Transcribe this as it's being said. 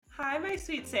Hi, my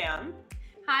sweet Sam.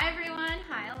 Hi, everyone.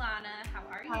 Hi, Alana. How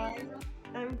are Hi. you?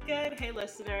 I'm good. Hey,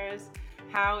 listeners.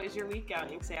 How is your week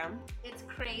going, Sam? It's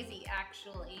crazy,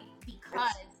 actually,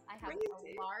 because It's I have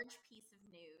crazy. a large piece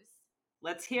of news.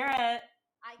 Let's hear it.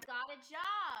 I got a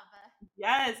job.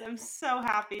 Yes, I'm so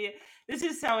happy. This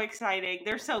is so exciting.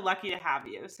 They're so lucky to have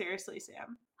you. Seriously,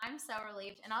 Sam. I'm so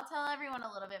relieved, and I'll tell everyone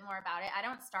a little bit more about it. I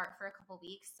don't start for a couple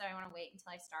weeks, so I want to wait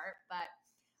until I start, but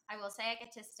I will say I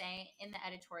get to stay in the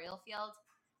editorial field,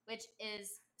 which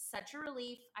is such a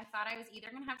relief. I thought I was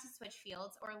either going to have to switch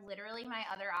fields or literally my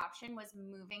other option was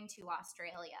moving to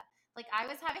Australia. Like, I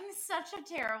was having such a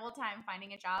terrible time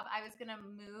finding a job. I was going to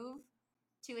move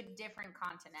to a different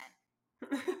continent.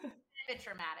 A bit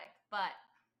traumatic, but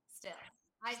still,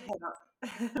 I Just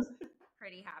just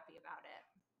pretty happy about it.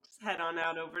 head on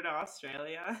out over to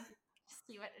Australia.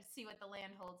 See what the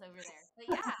land holds over there.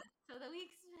 But yeah, so the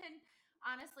week's been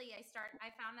honestly,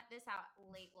 I found this out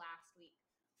late last week.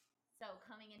 So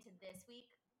coming into this week,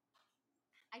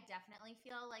 I definitely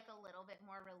feel like a little bit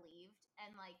more relieved,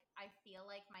 and like I feel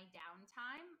like my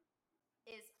downtime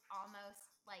is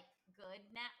almost like good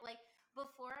now. Like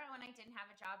before, when I didn't have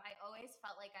a job, I always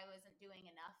felt like I wasn't doing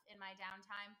enough in my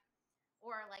downtime,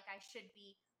 or like I should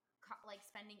be like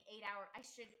spending 8 hours. I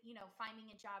should, finding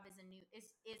a job is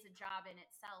a job in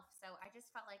itself. So I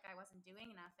just felt like I wasn't doing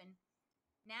enough, and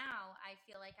now I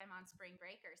feel like I'm on spring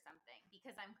break or something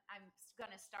because I'm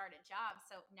going to start a job.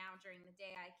 So now during the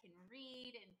day I can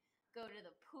read and go to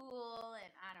the pool, and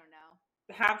I don't know.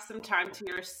 Have some time to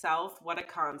yourself. What a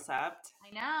concept. I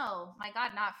know. My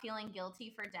God, not feeling guilty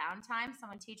for downtime.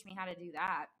 Someone teach me how to do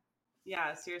that.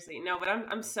 Yeah, seriously. No, but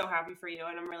I'm so happy for you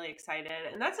and I'm really excited.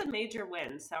 And that's a major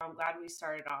win. So I'm glad we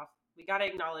started off. We got to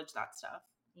acknowledge that stuff.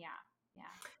 Yeah.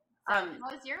 So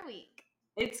how was your week?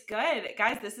 It's good.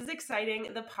 Guys, this is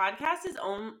exciting. The podcast is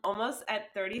almost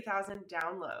at 30,000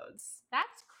 downloads.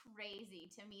 That's crazy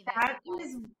to me That you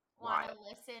is want to wild.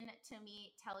 listen to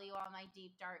me tell you all my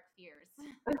deep, dark fears.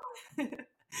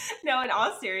 No, in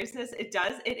all seriousness,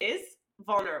 it is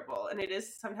vulnerable and it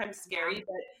is sometimes scary, Yeah.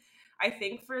 but I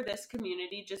think for this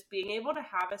community, just being able to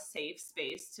have a safe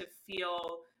space to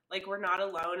feel like we're not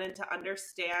alone and to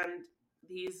understand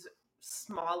these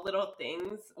small little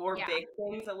things or Yeah. big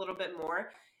things a little bit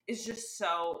more is just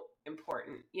so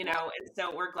important, you know? And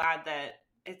so we're glad that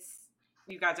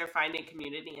you guys are finding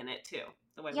community in it too.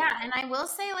 The way Yeah, and I will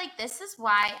say, like, this is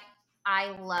why I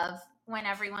love when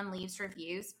everyone leaves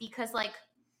reviews, because like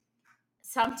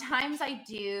sometimes I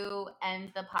do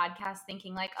end the podcast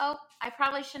thinking like, oh, I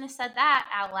probably shouldn't have said that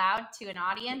out loud to an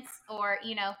audience, or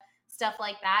stuff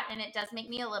like that, and it does make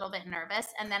me a little bit nervous.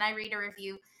 And then I read a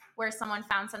review where someone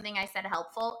found something I said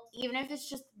helpful, even if it's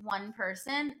just one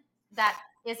person, that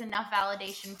is enough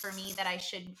validation for me that I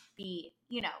should be,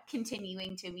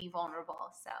 continuing to be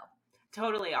vulnerable. So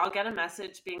Totally. I'll get a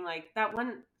message being like, that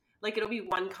one, like it'll be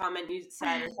one comment you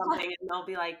said or something, and they'll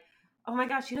be like, oh my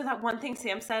gosh, that one thing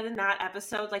Sam said in that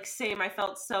episode, like same, I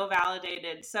felt so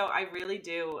validated. So I really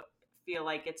do feel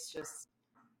like it's just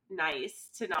nice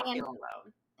to not feel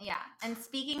alone. Yeah. And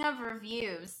speaking of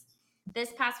reviews,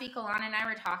 this past week, Alana and I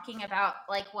were talking about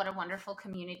like what a wonderful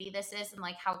community this is and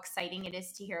like how exciting it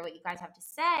is to hear what you guys have to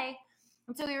say.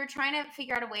 And so we were trying to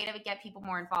figure out a way to get people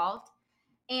more involved.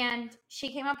 And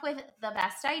she came up with the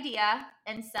best idea.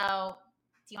 And so,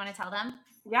 do you want to tell them?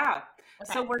 Yeah.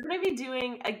 Okay. So we're going to be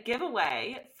doing a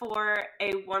giveaway for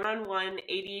a one-on-one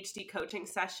ADHD coaching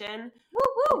session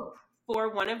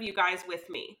for one of you guys with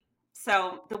me.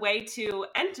 So the way to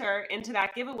enter into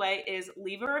that giveaway is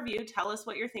leave a review, tell us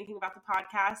what you're thinking about the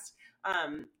podcast,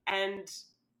 and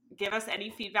give us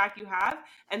any feedback you have,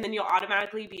 and then you'll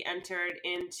automatically be entered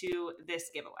into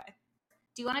this giveaway.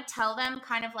 Do you want to tell them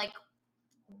kind of like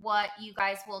what you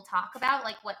guys will talk about,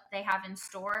 like what they have in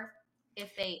store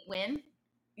if they win?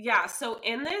 Yeah, so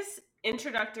in this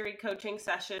introductory coaching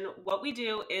session, what we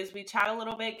do is we chat a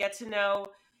little bit, get to know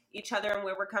each other and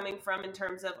where we're coming from in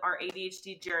terms of our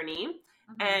ADHD journey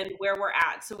and where we're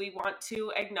at. So we want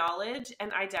to acknowledge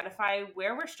and identify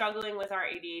where we're struggling with our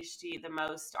ADHD the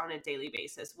most on a daily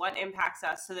basis, what impacts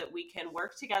us, so that we can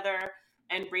work together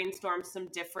and brainstorm some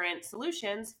different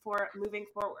solutions for moving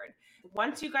forward.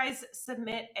 Once you guys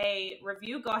submit a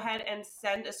review, go ahead and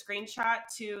send a screenshot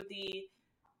to the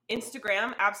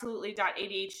Instagram,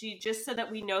 absolutely.adhd, just so that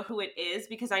we know who it is,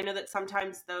 because I know that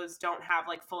sometimes those don't have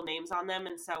like full names on them.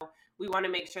 And so we want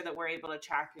to make sure that we're able to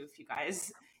track if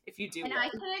you do. And I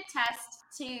can attest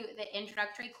to the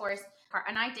introductory course,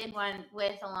 and I did one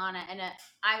with Alana, and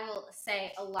I will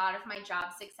say a lot of my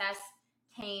job success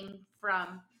came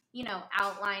from,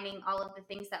 outlining all of the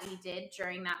things that we did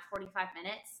during that 45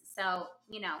 minutes. So,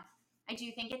 I do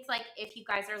think it's like if you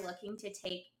guys are looking to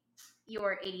take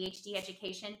your ADHD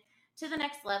education to the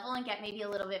next level and get maybe a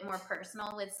little bit more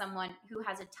personal with someone who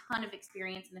has a ton of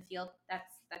experience in the field,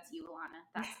 that's you, Alana.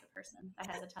 That's the person that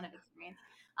has a ton of experience.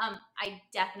 I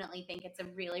definitely think it's a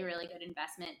really, really good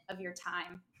investment of your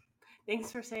time.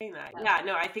 Thanks for saying that. Yeah,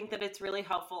 no, I think that it's really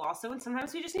helpful also. And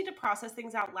sometimes we just need to process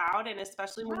things out loud. And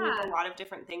especially when we have a lot of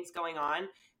different things going on,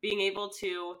 being able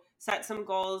to set some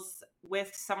goals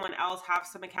with someone else, have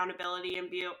some accountability,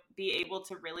 and be able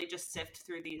to really just sift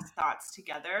through these thoughts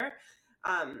together,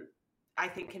 I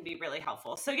think can be really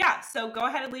helpful. So yeah, so go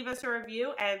ahead and leave us a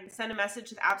review and send a message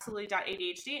to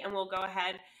absolutely.adhd, and we'll go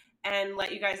ahead and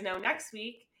let you guys know next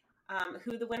week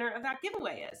who the winner of that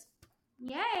giveaway is.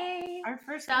 Yay! Our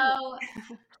first. So,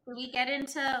 do we get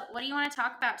into what do you want to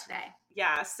talk about today?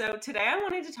 Yeah, so today I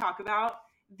wanted to talk about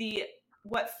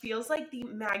what feels like the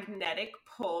magnetic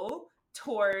pull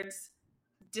towards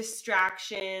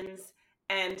distractions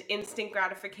and instant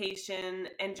gratification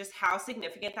and just how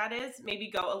significant that is. Maybe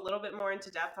go a little bit more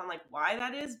into depth on like why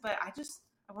that is, but I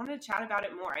wanted to chat about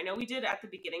it more. I know we did at the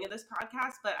beginning of this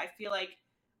podcast, but I feel like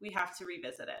we have to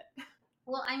revisit it.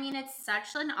 Well, I mean, it's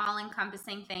such an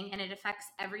all-encompassing thing, and it affects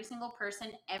every single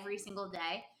person every single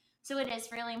day. So it is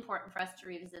really important for us to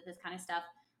revisit this kind of stuff.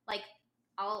 Like,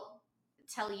 I'll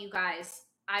tell you guys,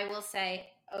 I will say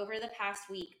over the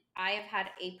past week, I have had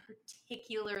a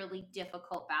particularly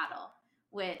difficult battle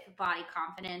with body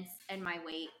confidence and my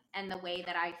weight and the way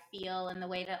that I feel and the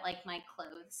way that like my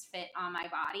clothes fit on my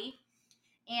body.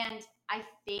 And I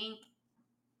think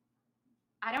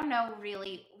I don't know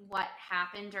really what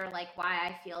happened or like why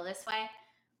I feel this way,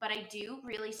 but I do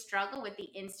really struggle with the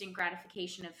instant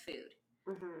gratification of food.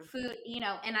 Mm-hmm. Food,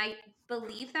 and I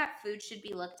believe that food should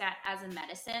be looked at as a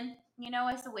medicine,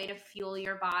 as a way to fuel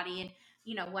your body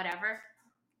and, whatever,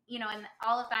 and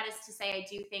all of that is to say, I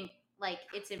do think like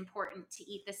it's important to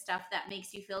eat the stuff that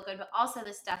makes you feel good, but also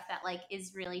the stuff that like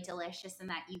is really delicious and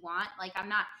that you want. Like I'm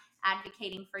not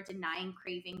advocating for denying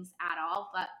cravings at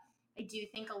all, but I do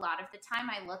think a lot of the time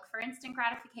I look for instant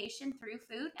gratification through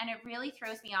food and it really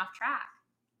throws me off track.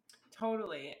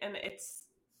 Totally. And it's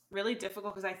really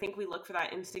difficult because I think we look for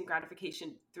that instant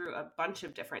gratification through a bunch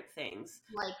of different things.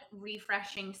 Like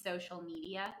refreshing social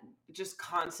media. Just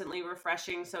constantly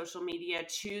refreshing social media,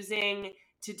 choosing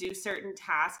to do certain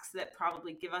tasks that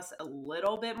probably give us a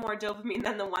little bit more dopamine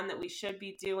than the one that we should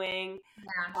be doing.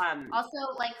 Yeah. Also,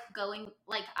 like going,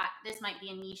 like this might be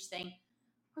a niche thing.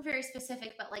 We're very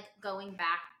specific, but like going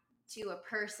back to a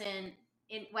person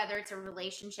in whether it's a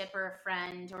relationship or a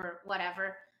friend or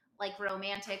whatever, like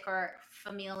romantic or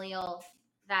familial,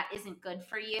 that isn't good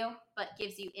for you, but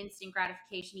gives you instant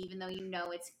gratification, even though you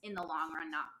know it's in the long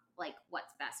run not like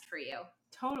what's best for you.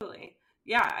 Totally.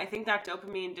 Yeah, I think that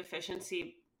dopamine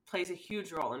deficiency plays a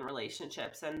huge role in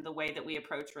relationships and the way that we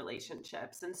approach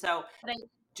relationships. And so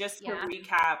just to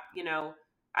recap,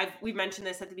 we mentioned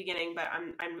this at the beginning, but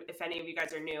I'm if any of you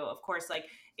guys are new, of course, like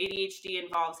ADHD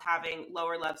involves having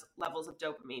lower levels of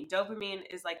dopamine. Dopamine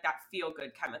is like that feel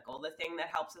good chemical, the thing that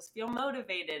helps us feel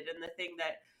motivated and the thing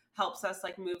that helps us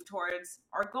like move towards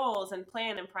our goals and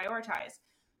plan and prioritize.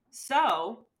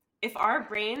 So if our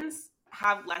brains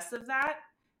have less of that,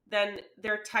 then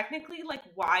they're technically like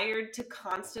wired to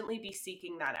constantly be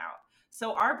seeking that out.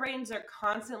 So our brains are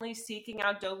constantly seeking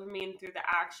out dopamine through the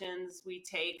actions we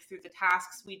take, through the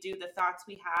tasks we do, the thoughts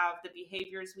we have, the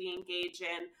behaviors we engage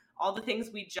in, all the things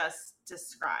we just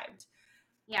described.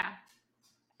 Yeah.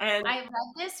 And I read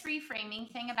this reframing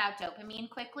thing about dopamine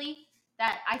quickly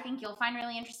that I think you'll find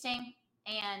really interesting.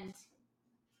 And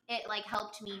it like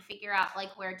helped me figure out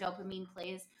like where dopamine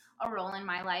plays a role in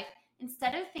my life.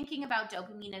 Instead of thinking about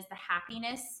dopamine as the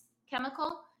happiness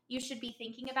chemical, you should be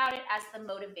thinking about it as the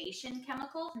motivation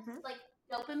chemical. Mm-hmm. Like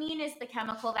dopamine is the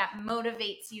chemical that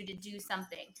motivates you to do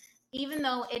something, even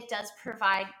though it does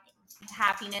provide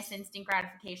happiness, instant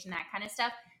gratification, that kind of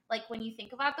stuff. Like when you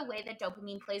think about the way that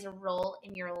dopamine plays a role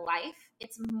in your life,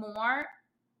 it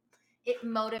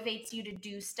motivates you to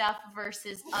do stuff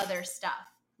versus other stuff,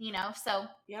 So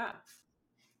yeah,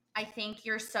 I think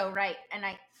you're so right. And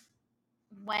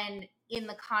when in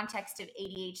the context of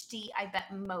ADHD, I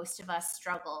bet most of us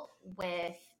struggle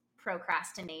with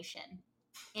procrastination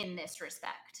in this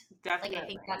respect. Definitely. Like I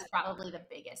think that's probably the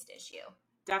biggest issue.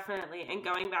 Definitely. And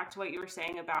going back to what you were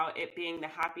saying about it being the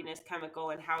happiness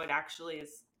chemical and how it actually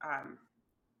is,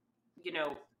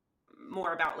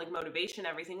 more about like motivation,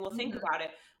 everything. Well, think about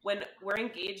it. When we're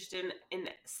engaged in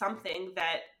something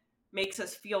that makes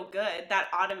us feel good, that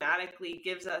automatically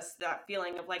gives us that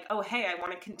feeling of like, oh, hey, I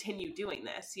want to continue doing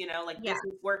this, this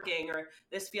is working, or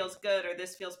this feels good, or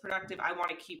this feels productive. I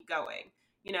want to keep going,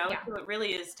 So it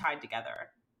really is tied together.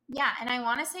 Yeah, and I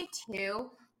want to say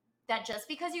too that just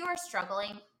because you are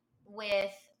struggling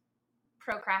with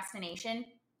procrastination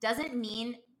doesn't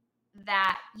mean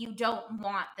that you don't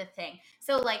want the thing.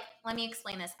 So, like, let me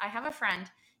explain this. I have a friend,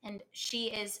 and she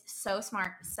is so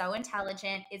smart, so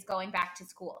intelligent, is going back to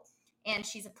school. And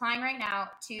she's applying right now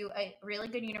to a really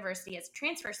good university as a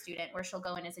transfer student where she'll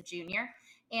go in as a junior.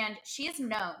 And she has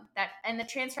known that, and the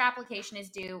transfer application is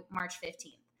due March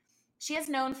 15th. She has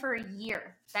known for a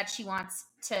year that she wants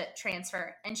to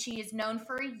transfer, and she has known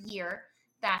for a year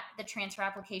that the transfer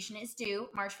application is due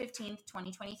March 15th,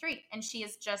 2023, and she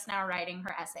is just now writing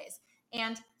her essays.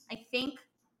 And I think,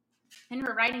 and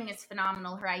her writing is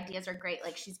phenomenal. Her ideas are great.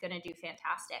 Like, she's going to do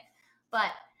fantastic.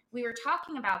 But we were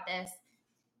talking about this,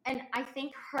 and I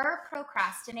think her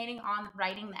procrastinating on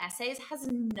writing the essays has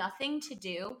nothing to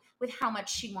do with how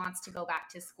much she wants to go back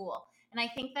to school. And I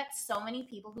think that so many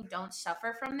people who don't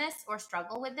suffer from this or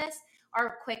struggle with this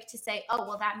are quick to say, oh,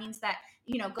 well, that means that,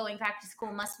 going back to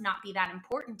school must not be that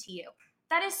important to you.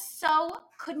 That is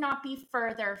could not be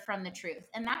further from the truth.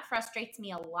 And that frustrates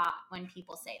me a lot when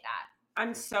people say that.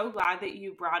 I'm so glad that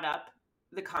you brought up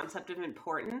the concept of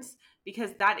importance,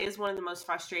 because that is one of the most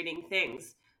frustrating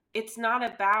things. It's not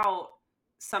about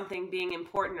something being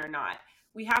important or not.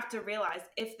 We have to realize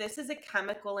if this is a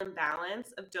chemical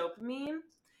imbalance of dopamine,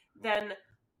 then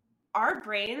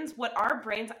what our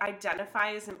brains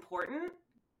identify as important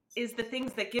is the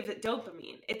things that give it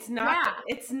dopamine. It's not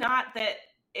that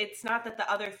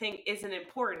the other thing isn't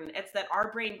important. It's that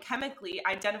our brain chemically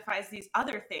identifies these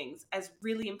other things as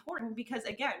really important because,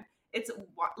 again, it's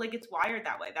wired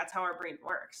that way. That's how our brain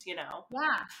works,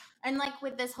 Yeah. And like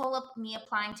with this whole me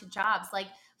applying to jobs, like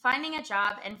finding a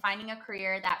job and finding a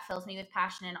career that fills me with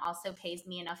passion and also pays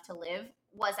me enough to live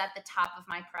was at the top of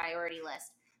my priority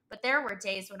list. But there were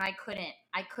days when I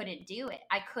couldn't do it.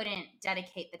 I couldn't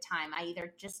dedicate the time. I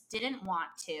either just didn't want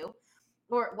to,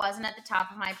 or it wasn't at the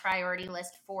top of my priority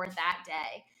list for that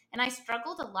day. And I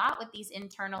struggled a lot with these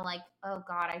internal, like, oh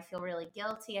God, I feel really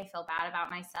guilty. I feel bad about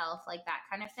myself, like that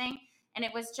kind of thing. And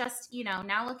it was just,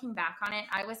 now looking back on it,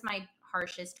 I was my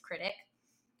harshest critic.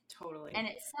 Totally. And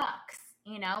it sucks,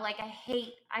 like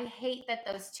I hate that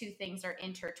those two things are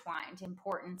intertwined,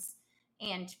 importance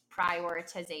and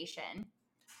prioritization.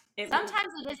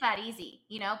 Sometimes it is that easy,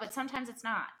 but sometimes it's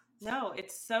not. No,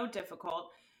 it's so difficult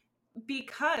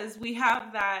because we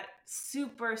have that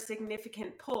super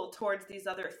significant pull towards these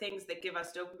other things that give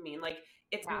us dopamine. Like,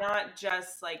 it's not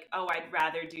just like, oh, I'd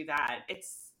rather do that.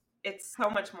 It's so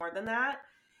much more than that.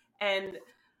 And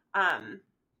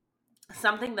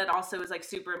something that also is like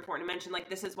super important to mention, like,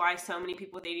 this is why so many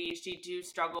people with ADHD do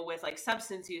struggle with like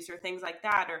substance use or things like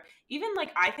that, or even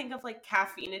like I think of like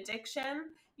caffeine addiction,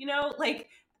 like,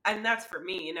 and that's for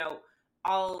me,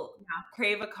 I'll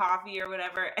crave a coffee or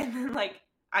whatever, and then like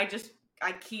I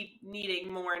keep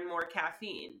needing more and more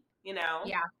caffeine,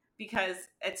 because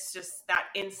it's just that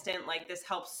instant, like, this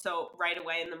helps so right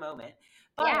away in the moment.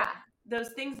 But those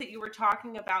things that you were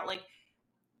talking about, like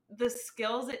the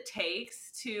skills it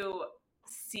takes to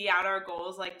see out our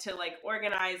goals, like to like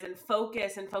organize and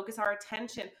focus our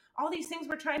attention, all these things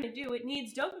we're trying to do, it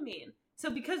needs dopamine.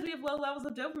 So because we have low levels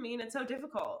of dopamine, it's so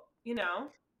difficult,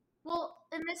 Well,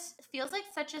 and this feels like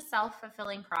such a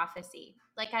self-fulfilling prophecy.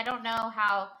 Like, I don't know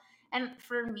how, and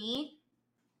for me,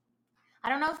 I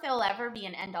don't know if there'll ever be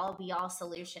an end-all be-all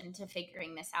solution to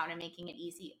figuring this out and making it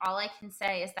easy. All I can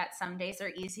say is that some days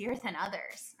are easier than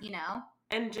others,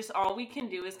 And just all we can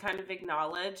do is kind of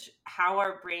acknowledge how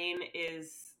our brain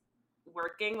is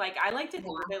working. Like, I like to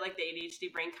think of it like the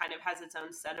ADHD brain kind of has its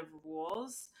own set of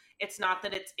rules. It's not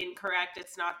that it's incorrect.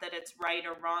 It's not that it's right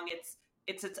or wrong. It's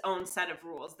its own set of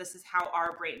rules. This is how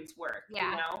our brains work,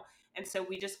 And so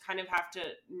we just kind of have to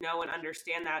know and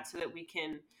understand that so that we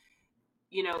can,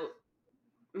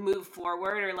 move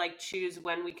forward, or like choose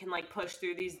when we can like push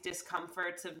through these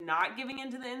discomforts of not giving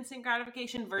into the instant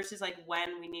gratification versus like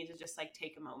when we need to just like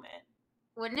take a moment.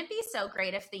 Wouldn't it be so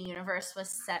great if the universe was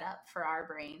set up for our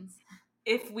brains?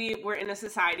 If we were in a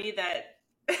society that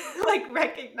like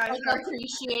recognized, like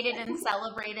appreciated and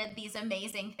celebrated these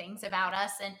amazing things about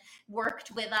us and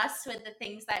worked with us with the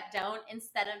things that don't,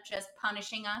 instead of just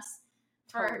punishing us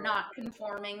for not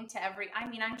conforming to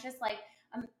I'm just like,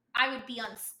 I would be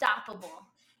unstoppable.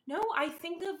 No, I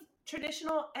think of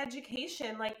traditional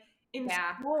education, like in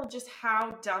school, just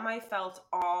how dumb I felt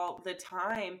all the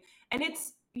time. And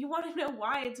you want to know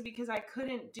why? It's because I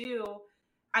couldn't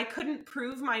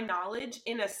prove my knowledge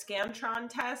in a Scantron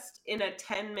test in a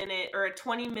 10-minute or a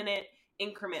 20-minute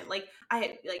increment. Like, I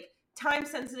had like time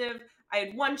sensitive. I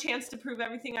had one chance to prove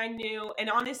everything I knew. And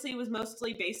honestly, it was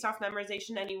mostly based off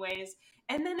memorization anyways.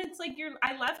 And then it's like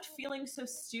I left feeling so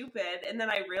stupid. And then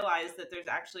I realized that there's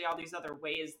actually all these other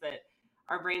ways that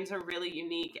our brains are really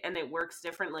unique and it works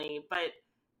differently. But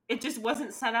it just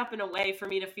wasn't set up in a way for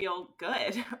me to feel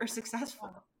good or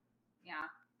successful. Yeah.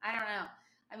 I don't know.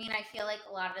 I mean, I feel like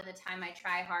a lot of the time I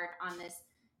try hard on this,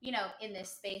 in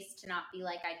this space to not be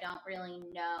like, I don't really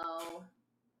know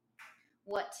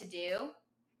what to do.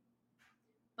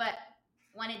 But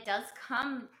when it does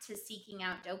come to seeking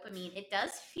out dopamine, it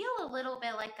does feel a little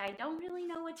bit like I don't really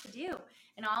know what to do.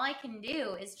 And all I can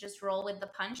do is just roll with the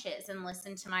punches and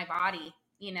listen to my body,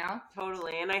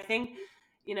 Totally. And I think,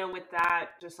 with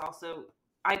that, just also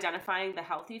identifying the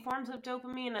healthy forms of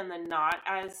dopamine and the not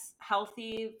as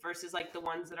healthy versus like the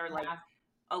ones that are like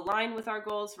aligned with our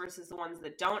goals versus the ones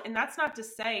that don't. And that's not to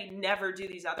say never do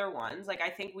these other ones. Like I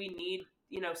think we need,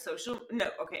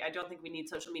 I don't think we need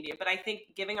social media, but I think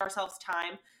giving ourselves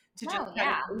time to just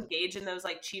kind of engage in those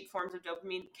like cheap forms of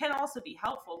dopamine can also be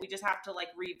helpful. We just have to like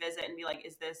revisit and be like,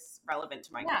 is this relevant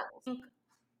to my goals?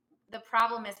 The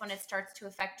problem is when it starts to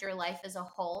affect your life as a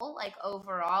whole, like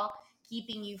overall,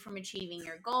 keeping you from achieving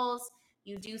your goals.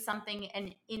 You do something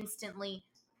and instantly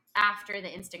after the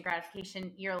instant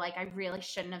gratification, you're like, I really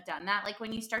shouldn't have done that. Like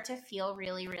when you start to feel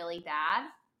really, really bad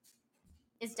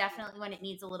is definitely when it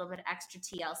needs a little bit of extra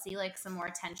TLC, like some more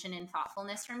attention and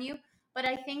thoughtfulness from you. But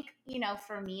I think,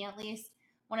 for me at least,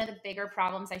 one of the bigger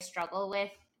problems I struggle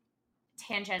with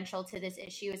tangential to this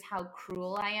issue is how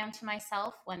cruel I am to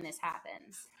myself when this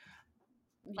happens.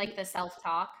 Like the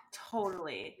self-talk.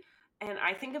 Totally. And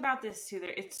I think about this too.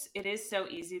 It is so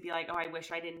easy to be like, oh, I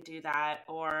wish I didn't do that.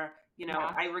 Or,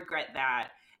 I regret that.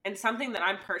 And something that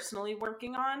I'm personally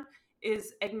working on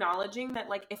is acknowledging that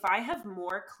like, if I have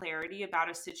more clarity about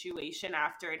a situation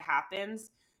after it happens,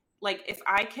 like if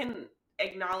I can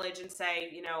acknowledge and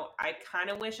say, I kind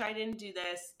of wish I didn't do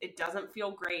this. It doesn't feel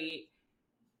great.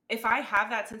 If I have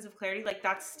that sense of clarity, like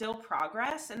that's still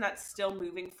progress and that's still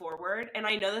moving forward. And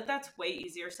I know that that's way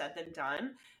easier said than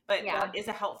done, but that is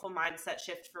a helpful mindset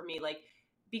shift for me. Like,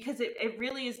 because it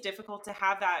really is difficult to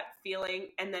have that feeling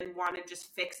and then want to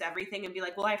just fix everything and be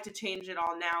like, well, I have to change it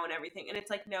all now and everything. And it's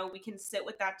like, no, we can sit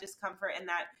with that discomfort and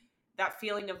that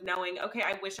feeling of knowing, okay,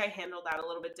 I wish I handled that a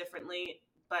little bit differently,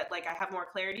 but like I have more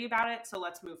clarity about it. So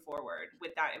let's move forward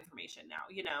with that information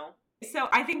now, So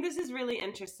I think this is really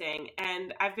interesting,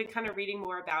 and I've been kind of reading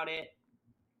more about it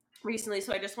recently,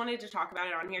 so I just wanted to talk about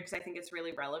it on here because I think it's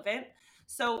really relevant.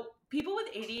 So people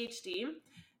with ADHD,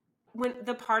 when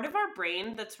the part of our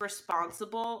brain that's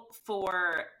responsible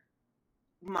for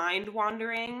mind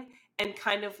wandering and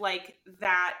kind of like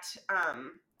that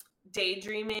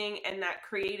daydreaming and that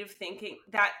creative thinking,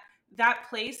 that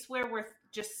place where we're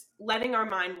just letting our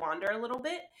mind wander a little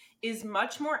bit is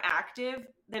much more active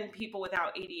than people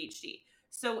without ADHD.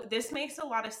 So this makes a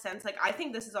lot of sense. Like, I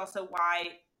think this is also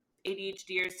why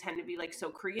ADHDers tend to be like so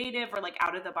creative or like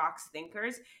out of the box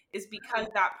thinkers, is because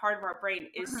that part of our brain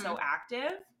is so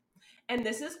active. And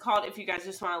this is called, if you guys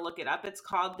just want to look it up, it's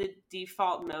called the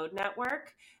default mode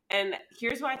network. And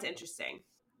here's why it's interesting.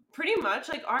 Pretty much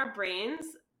like our brains,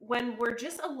 when we're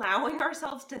just allowing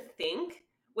ourselves to think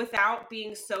without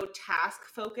being so task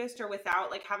focused or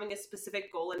without like having a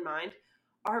specific goal in mind,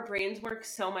 our brains work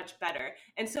so much better.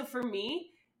 And so for me,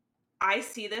 I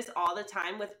see this all the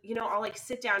time with, I'll like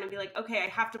sit down and be like, okay, I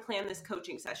have to plan this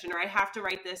coaching session or I have to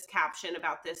write this caption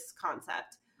about this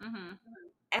concept.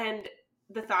 And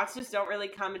the thoughts just don't really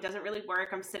come. It doesn't really work.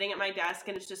 I'm sitting at my desk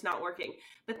and it's just not working.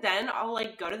 But then I'll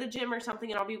like go to the gym or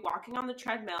something and I'll be walking on the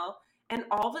treadmill and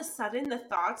all of a sudden the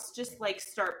thoughts just like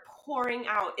start pouring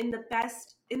out in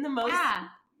the most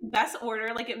best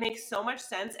order. Like it makes so much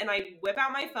sense. And I whip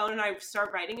out my phone and I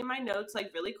start writing in my notes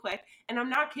like really quick. And I'm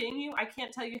not kidding you. I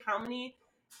can't tell you how many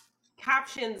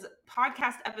captions,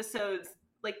 podcast episodes,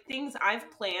 like things I've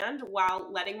planned while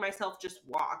letting myself just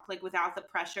walk, like without the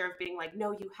pressure of being like,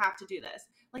 no, you have to do this.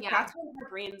 Like that's when our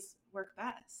brains work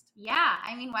best. Yeah.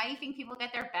 I mean, why do you think people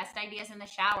get their best ideas in the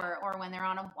shower or when they're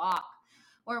on a walk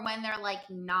or when they're like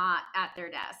not at their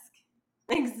desk?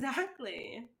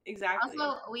 Exactly.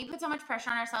 Also, we put so much pressure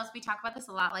on ourselves. We talk about this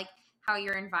a lot, like how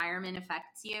your environment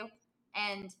affects you.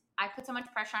 And I put so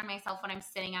much pressure on myself when I'm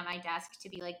sitting at my desk to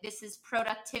be like, this is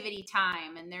productivity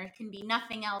time and there can be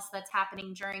nothing else that's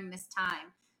happening during this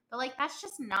time. But like, that's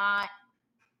just not,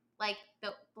 like,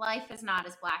 the life is not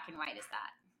as black and white as that.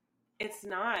 It's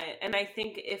not. And I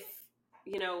think if,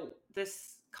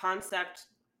 this concept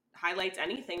highlights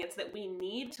anything, it's that we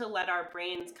need to let our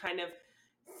brains kind of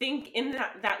think in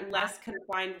that less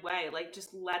confined way, like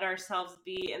just let ourselves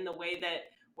be in the way that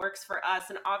works for us.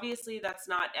 And obviously that's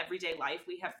not everyday life.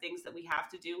 We have things that we have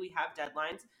to do. We have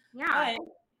deadlines. Yeah. But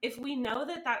if we know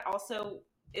that also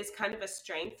is kind of a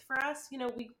strength for us,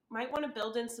 we might want to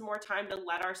build in some more time to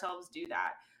let ourselves do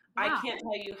that. I can't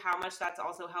tell you how much that's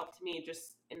also helped me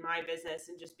just in my business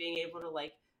and just being able to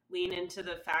like lean into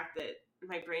the fact that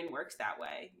my brain works that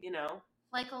way,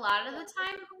 Like a lot of the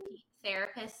time,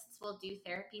 therapists will do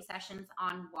therapy sessions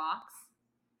on walks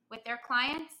with their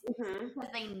clients because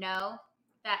they know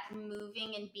that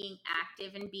moving and being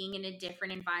active and being in a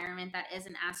different environment that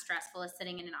isn't as stressful as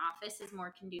sitting in an office is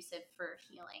more conducive for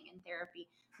healing and therapy.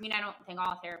 I mean, I don't think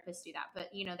all therapists do that,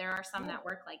 but there are some that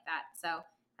work like that. So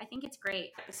I think it's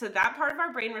great. So that part of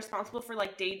our brain responsible for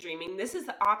like daydreaming, this is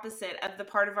the opposite of the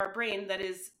part of our brain that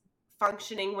is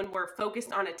functioning when we're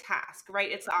focused on a task,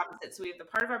 right? It's the opposite. So we have the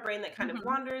part of our brain that kind of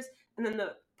wanders, and then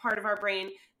the part of our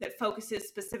brain that focuses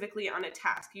specifically on a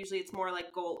task. Usually it's more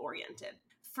like goal oriented.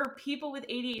 For people with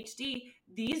ADHD,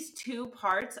 these two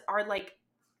parts are like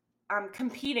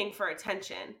competing for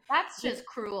attention. That's just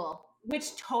cruel.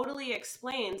 Which totally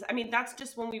explains, I mean, that's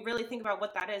just when we really think about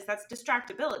what that is, that's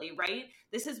distractibility, right?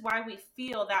 This is why we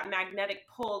feel that magnetic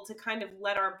pull to kind of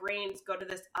let our brains go to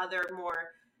this other,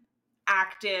 more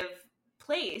active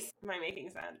place. Am I making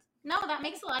sense? No, that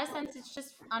makes a lot of sense. It's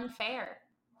just unfair.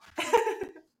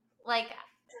 Like,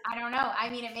 I don't know. I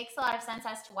mean, it makes a lot of sense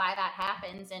as to why that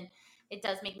happens, and it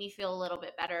does make me feel a little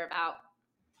bit better about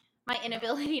my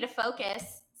inability to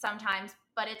focus sometimes,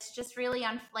 but it's just really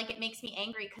it makes me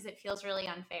angry because it feels really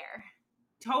unfair.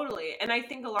 Totally. And I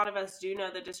think a lot of us do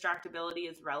know that distractibility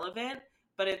is relevant,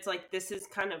 but it's like, this is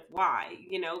kind of why,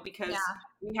 because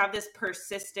we have this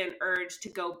persistent urge to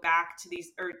go back to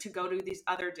these, or to go to these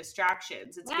other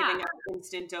distractions. It's giving us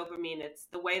instant dopamine. It's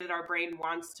the way that our brain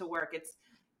wants to work. It's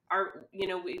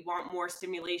we want more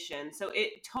stimulation. So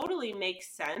it totally makes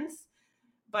sense,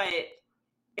 but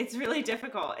it's really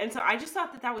difficult. And so I just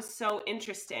thought that was so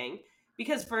interesting,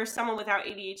 because for someone without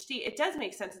ADHD, it does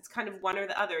make sense. It's kind of one or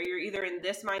the other. You're either in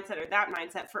this mindset or that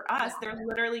mindset. For us, they're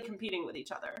literally competing with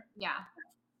each other. Yeah.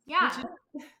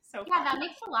 So yeah, that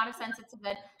makes a lot of sense. It's a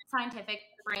good scientific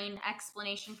brain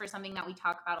explanation for something that we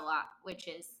talk about a lot, which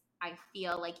is, I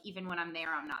feel like even when I'm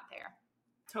there, I'm not there.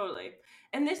 Totally.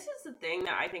 And this is the thing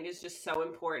that I think is just so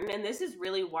important. And this is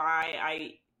really why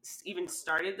I even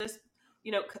started this,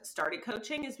 started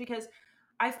coaching, is because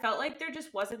I felt like there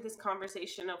just wasn't this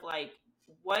conversation of like,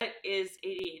 what is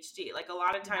ADHD? Like a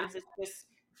lot of times it's just,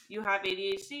 you have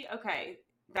ADHD. Okay,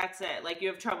 that's it. Like you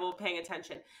have trouble paying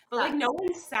attention. But like no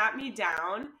one sat me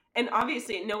down, and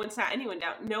obviously no one sat anyone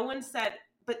down. No one said,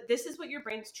 but this is what your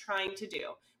brain's trying to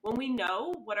do. When we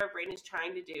know what our brain is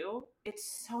trying to do,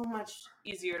 it's so much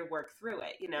easier to work through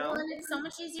it, Well, and it's so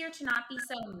much easier to not be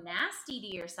so nasty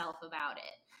to yourself about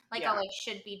it. Like, oh, I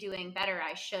should be doing better.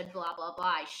 I should blah, blah, blah.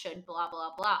 I should blah,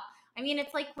 blah, blah. I mean,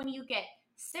 it's like when you get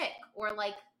sick or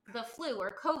like the flu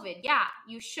or COVID. Yeah,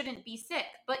 you shouldn't be sick,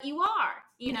 but you are,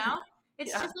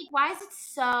 It's just like, why is it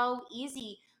so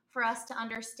easy for us to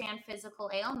understand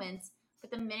physical ailments? But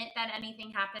the minute that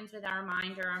anything happens with our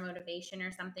mind or our motivation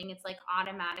or something, it's like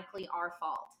automatically our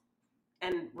fault.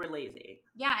 And we're lazy.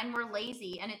 Yeah, and we're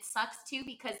lazy. And it sucks too,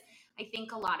 because I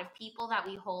think a lot of people that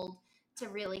we hold to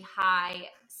really high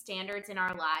standards in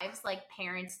our lives, like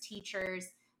parents, teachers,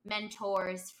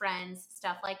 mentors, friends,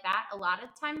 stuff like that, a lot of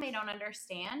the time they don't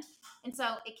understand. And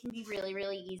so it can be really,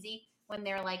 really easy when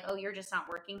they're like, oh, you're just not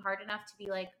working hard enough, to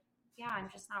be like, yeah, I'm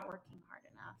just not working hard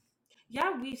enough.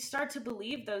 Yeah, we start to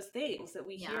believe those things that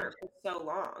we hear for so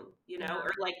long,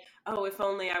 or like, oh, if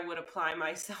only I would apply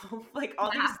myself, like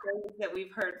all these things that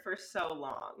we've heard for so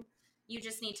long. You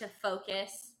just need to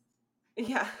focus.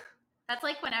 Yeah. That's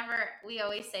like whenever we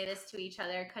always say this to each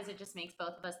other, because it just makes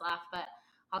both of us laugh, but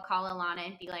I'll call Alana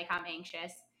and be like, I'm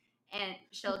anxious. And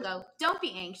she'll go, don't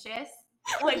be anxious.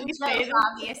 Like you say,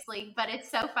 obviously, but it's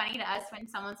so funny to us when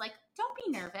someone's like, don't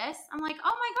be nervous. I'm like,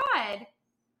 oh my God.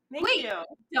 Thank you.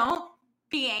 Don't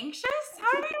be anxious?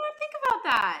 How did I not think about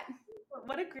that?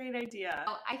 What a great idea.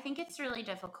 I think it's really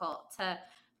difficult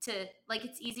to like,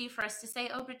 it's easy for us to say,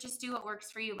 oh, but just do what works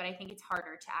for you. But I think it's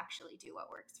harder to actually do what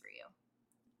works for you.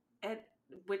 And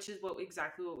which is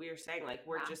exactly what we were saying. Like,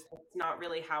 it's not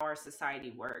really how our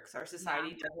society works. Our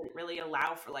society doesn't really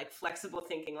allow for like flexible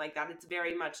thinking like that. It's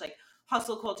very much like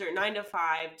hustle culture, 9 to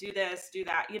 5, do this, do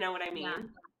that. You know what I mean? Yeah.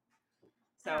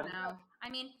 So I don't know. I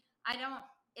mean,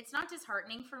 it's not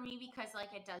disheartening for me, because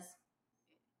like it does,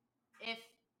 if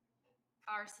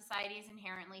our society is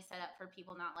inherently set up for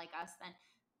people not like us, then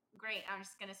great, I'm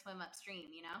just going to swim upstream,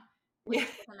 It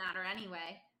doesn't matter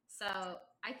anyway. So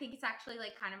I think it's actually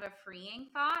like kind of a freeing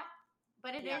thought,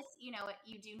 but it is,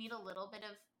 you do need a little bit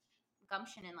of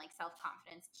gumption and like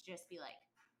self-confidence to just be like,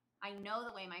 I know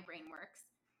the way my brain works.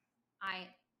 I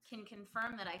can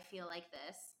confirm that I feel like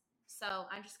this. So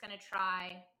I'm just going to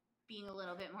try being a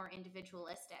little bit more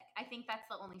individualistic. I think that's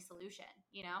the only solution,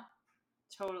 you know?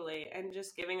 Totally. And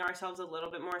just giving ourselves a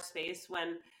little bit more space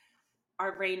when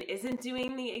our brain isn't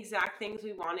doing the exact things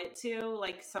we want it to.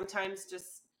 Like sometimes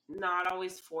just not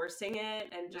always forcing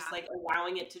it and just like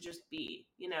allowing it to just be,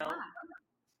 you know,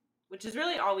 which is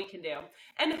really all we can do.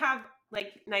 And have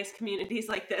like nice communities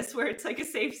like this where it's like a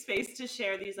safe space to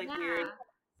share these like weird,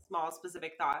 small,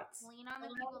 specific thoughts. Lean on the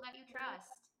people that you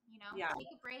trust, you know,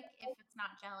 take a break if it's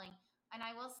not gelling. And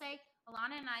I will say,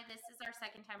 Alana and I, this is our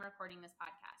second time recording this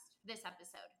podcast, this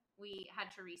episode. We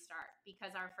had to restart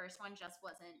because our first one just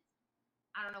wasn't,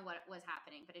 I don't know what was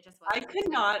happening, but it just wasn't. I could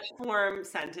not form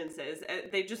sentences.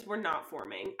 They just were not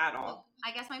forming at all. Well,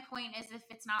 I guess my point is if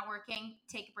it's not working,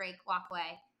 take a break, walk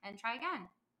away, and try again.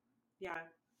 Yeah.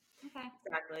 Okay.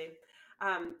 Exactly.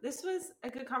 This was a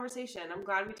good conversation. I'm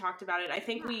glad we talked about it. I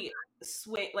think we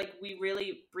we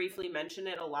really briefly mentioned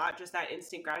it a lot, just that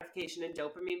instant gratification and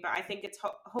dopamine, but I think it's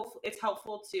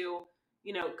helpful to,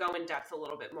 you know, go in depth a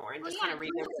little bit more and just kind of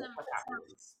remember what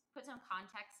happens. Put some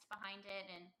context behind it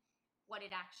and what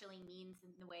it actually means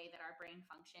in the way that our brain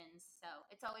functions. So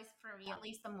it's always, for me at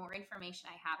least, the more information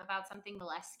I have about something, the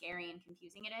less scary and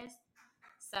confusing it is.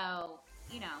 So,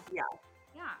 you know.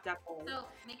 Yeah, definitely. So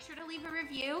make sure to leave a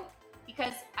review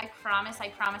because I promise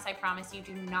you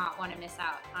do not want to miss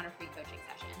out on a free coaching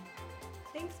session.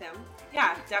 Thanks, Sam.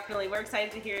 Yeah, definitely. We're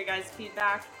excited to hear your guys'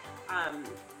 feedback.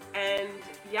 And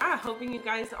yeah, hoping you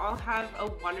guys all have a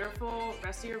wonderful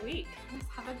rest of your week. Yes,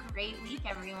 have a great week,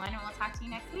 everyone, and we'll talk to you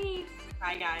next week.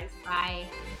 Bye, guys. Bye.